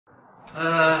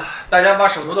大家把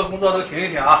手头的工作都停一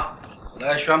停啊！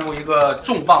来宣布一个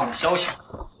重磅的消息，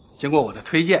经过我的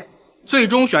推荐，最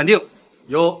终选定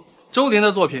由周林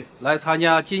的作品来参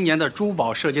加今年的珠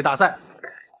宝设计大赛。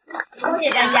谢谢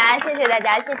大家，谢谢大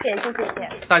家，谢谢。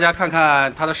大家看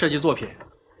看他的设计作品，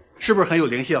是不是很有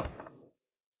灵性？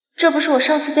这不是我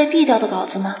上次被毙掉的稿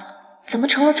子吗？怎么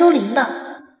成了周林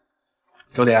的？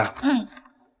周林，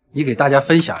你给大家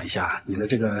分享一下你的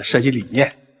这个设计理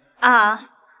念啊。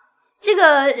这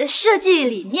个设计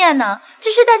理念呢，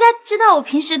就是大家知道我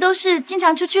平时都是经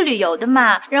常出去旅游的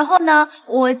嘛，然后呢，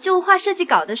我就画设计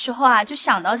稿的时候啊，就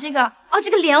想到这个这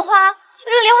个莲花，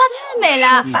这个莲花太美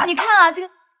了，你看啊，这个。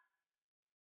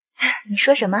你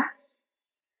说什么？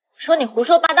说你胡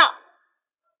说八道。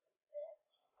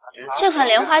这款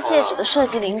莲花戒指的设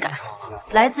计灵感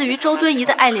来自于周敦颐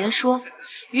的《爱莲说》，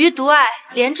余独爱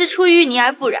莲之出淤泥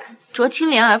而不染，濯清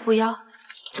涟而不妖。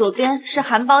左边是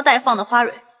含苞待放的花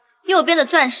蕊。右边的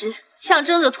钻石象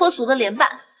征着脱俗的莲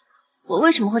瓣，我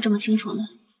为什么会这么清楚呢？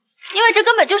因为这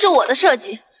根本就是我的设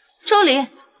计。周林，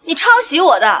你抄袭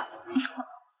我的。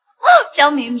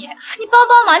江敏敏，你帮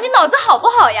帮忙，你脑子好不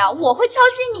好呀？我会抄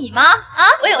袭你吗？啊，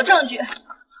我有证据。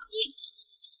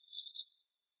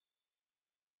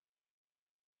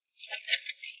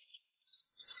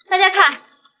大家看，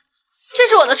这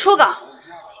是我的初稿，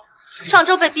上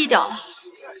周被毙掉了。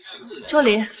周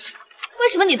林，为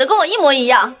什么你的跟我一模一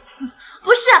样？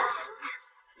不是，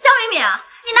江敏敏啊，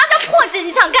你拿张破纸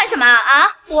你想干什么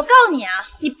啊？我告诉你啊，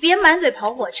你别满嘴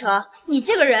跑火车，你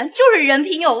这个人就是人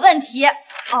品有问题。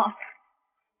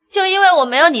就因为我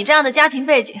没有你这样的家庭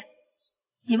背景，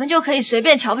你们就可以随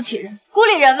便瞧不起人、孤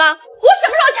立人吗？我什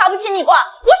么时候瞧不起你过？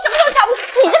我什么时候瞧不起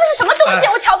你？这个是什么东西？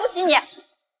我瞧不起你？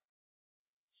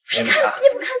是看也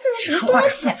不看自己什么东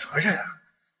西？说话负责任啊！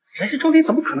人家周林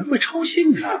怎么可能会抄袭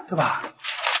你呢？对吧？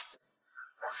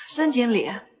孙经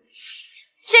理。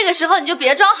这个时候你就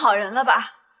别装好人了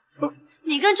吧！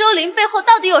你跟周林背后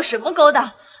到底有什么勾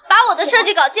当？把我的设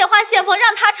计稿见花献佛，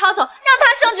让他抄走，让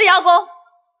他升职邀功。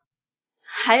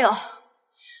还有，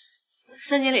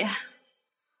孙经理，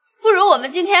不如我们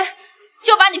今天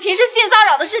就把你平时性骚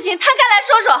扰的事情摊开来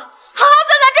说说，好好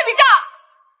算算这笔账。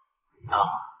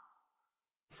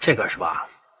这个是吧？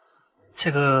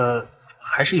这个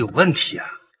还是有问题啊！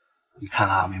你看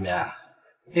啊，绵绵。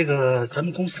那个咱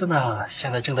们公司呢，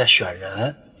现在正在选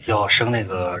人，要升那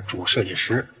个主设计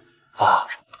师啊，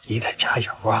你得加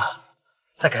油啊！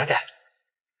再改改。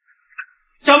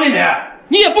江妹妹，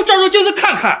你也不照照镜子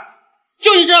看看，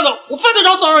就你这样的，我犯得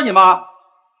着骚扰你吗？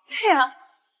对呀，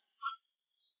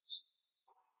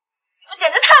你们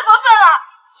简直太过分了！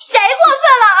谁过分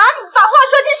了啊？你把话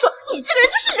说清楚！你这个人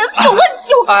就是人品有问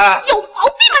题，有毛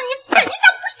病吧你！等一下，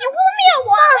不许污蔑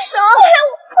我！放手！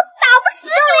我打不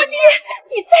死你！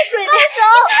你再说一遍！你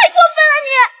太过分了你！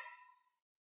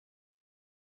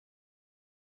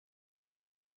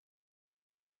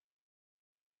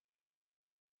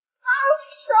放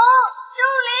手，周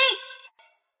林！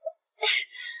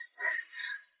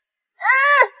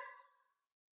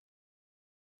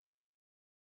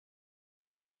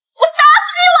我打死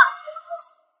你！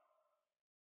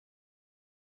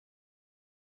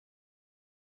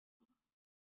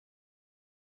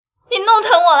你弄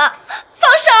疼我了，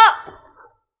放手！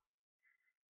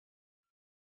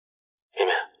绵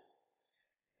绵，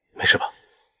没事吧？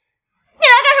你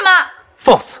来干什么？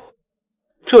放肆！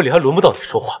这里还轮不到你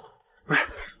说话。不是，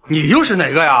你又是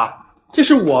哪个呀？这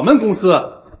是我们公司，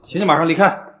请你马上离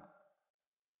开。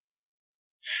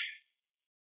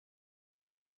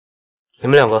你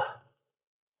们两个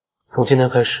从今天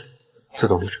开始自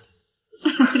动离职。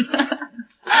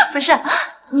不是，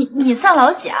你算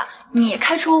老几啊？你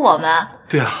开除我们？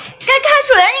对啊，该开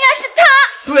除的人应该是他。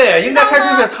对，应该开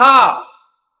除是他。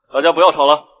大家不要吵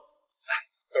了。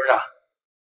董事长，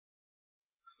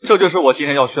这就是我今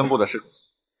天要宣布的事情。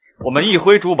我们一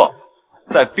辉珠宝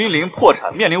在濒临破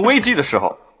产、面临危机的时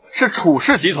候，是楚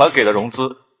氏集团给的融资，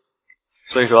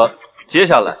所以说接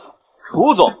下来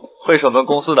楚总会是我们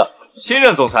公司的新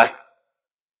任总裁。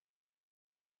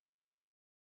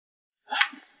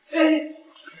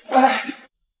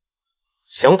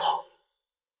想跑，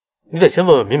你得先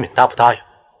问问敏敏答不答应。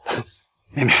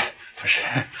绵绵，不是，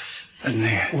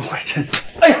那个误会真……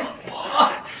哎呀，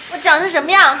我长成什么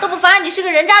样都不妨碍你是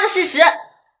个人渣的事实。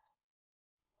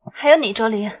还有你，周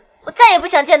林，我再也不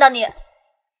想见到你。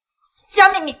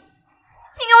江敏敏，你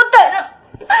给我等着！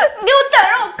你给我等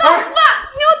着！我告你爸！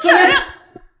你给我等着！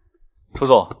楚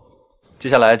总，接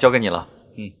下来交给你了。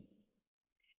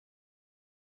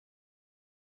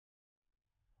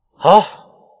好，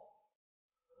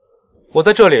我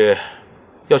在这里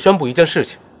要宣布一件事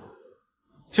情，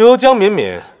就由江敏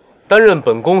敏担任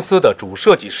本公司的主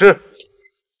设计师。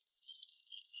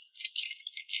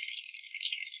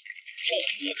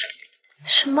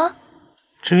什么？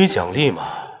至于奖励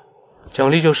嘛，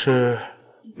奖励就是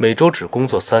每周只工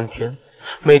作3天，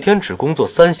每天只工作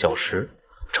3小时，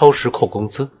超时扣工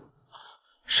资，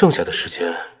剩下的时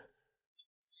间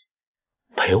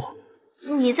陪我。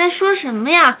你在说什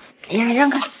么呀？哎呀，让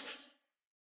开！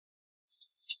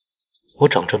我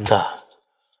长这么大，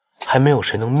还没有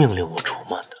谁能命令我除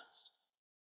螨的。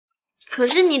可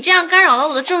是你这样干扰了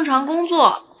我的正常工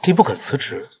作。你不肯辞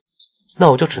职，那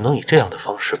我就只能以这样的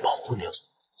方式保护你了。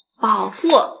保护？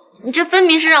你这分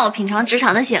明是让我品尝职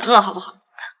场的险恶，好不好？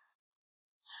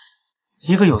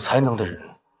一个有才能的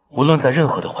人，无论在任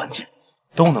何的环境，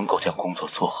都能够将工作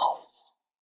做好。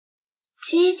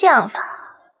激将法，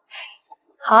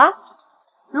好啊！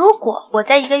如果我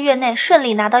在1个月内顺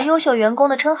利拿到优秀员工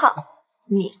的称号，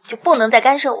你就不能再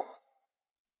干涉我。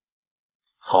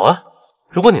好啊，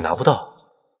如果你拿不到，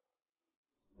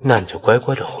那你就乖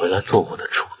乖的回来做我的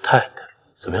楚太太，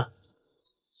怎么样？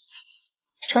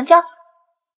成交。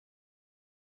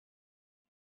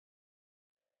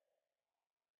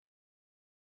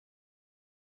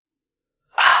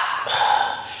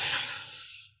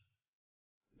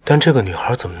但这个女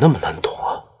孩怎么那么难懂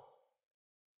啊？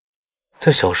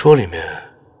在小说里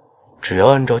面，只要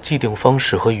按照既定方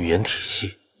式和语言体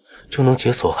系，就能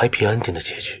解锁 happy ending 的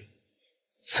结局。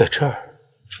在这儿，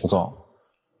楚总，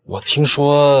我听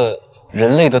说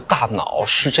人类的大脑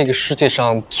是这个世界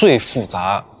上最复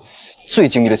杂、最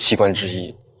精密的器官之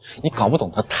一，你搞不懂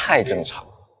它太正常。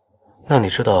那你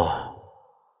知道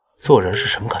做人是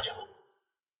什么感觉吗？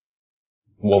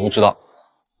我不知道，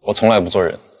我从来不做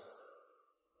人。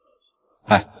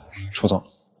哎，楚总，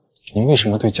你为什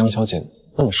么对江小姐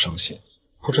那么上心？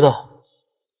不知道，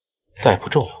但也不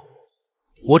重要。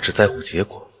我只在乎结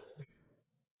果。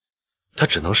她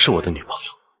只能是我的女朋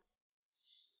友。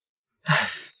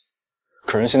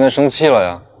可是现在生气了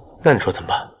呀。那你说怎么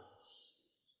办？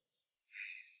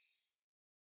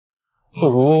不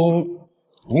如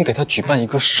我们给她举办一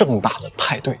个盛大的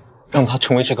派对，让她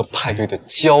成为这个派对的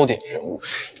焦点人物，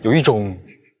有一种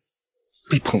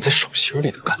被捧在手心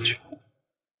里的感觉。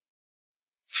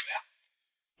怎么样？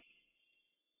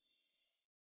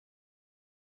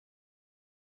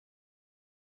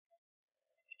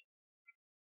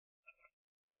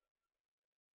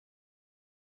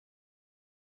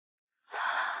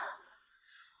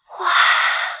哇！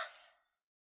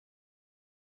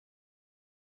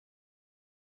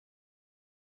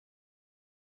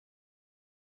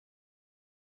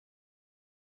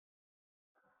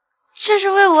这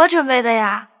是为我准备的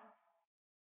呀。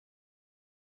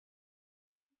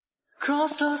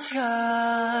Cross the sky，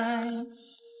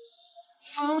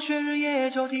 风雪日夜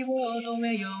交替，我都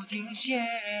没有停歇。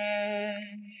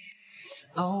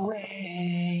Oh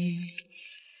wait，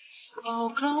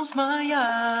 Oh close my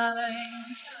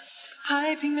eyes，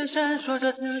 海平面闪烁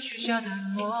着他许下的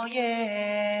诺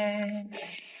言。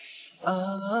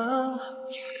Oh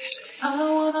I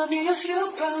wanna be a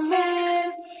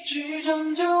Superman， 去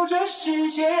拯救这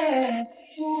世界，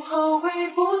不后悔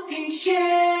不停歇。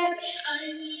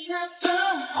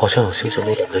好像有星星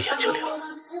落在你的眼睛里了。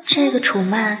这个楚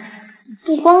曼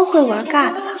不光会玩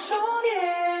尬的吧？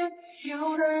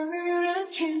有人与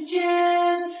人群间，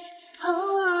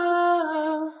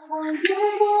我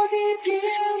越过地平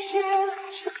线，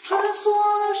像穿梭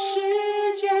了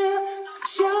时间，到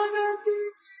下个地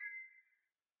点。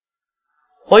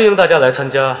欢迎大家来参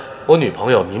加我女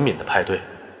朋友敏敏的派对，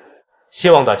希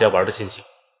望大家玩得尽兴。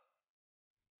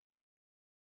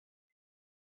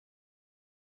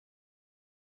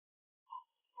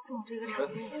这个场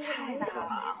面也太大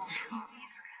了，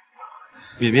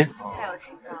敏敏，太有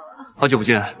情调了。好久不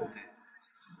见。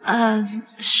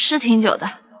是挺久的。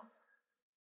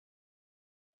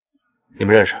你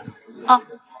们认识？哦，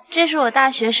这是我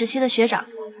大学时期的学长。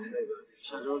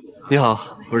你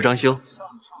好，我是张修。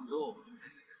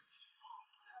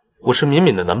我是敏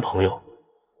敏的男朋友，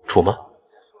楚吗？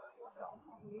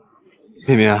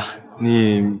敏敏啊，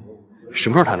你什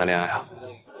么时候谈的恋爱啊？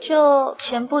就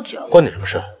前不久。关你什么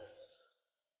事？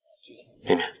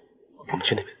敏敏，我们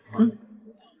去那边。嗯。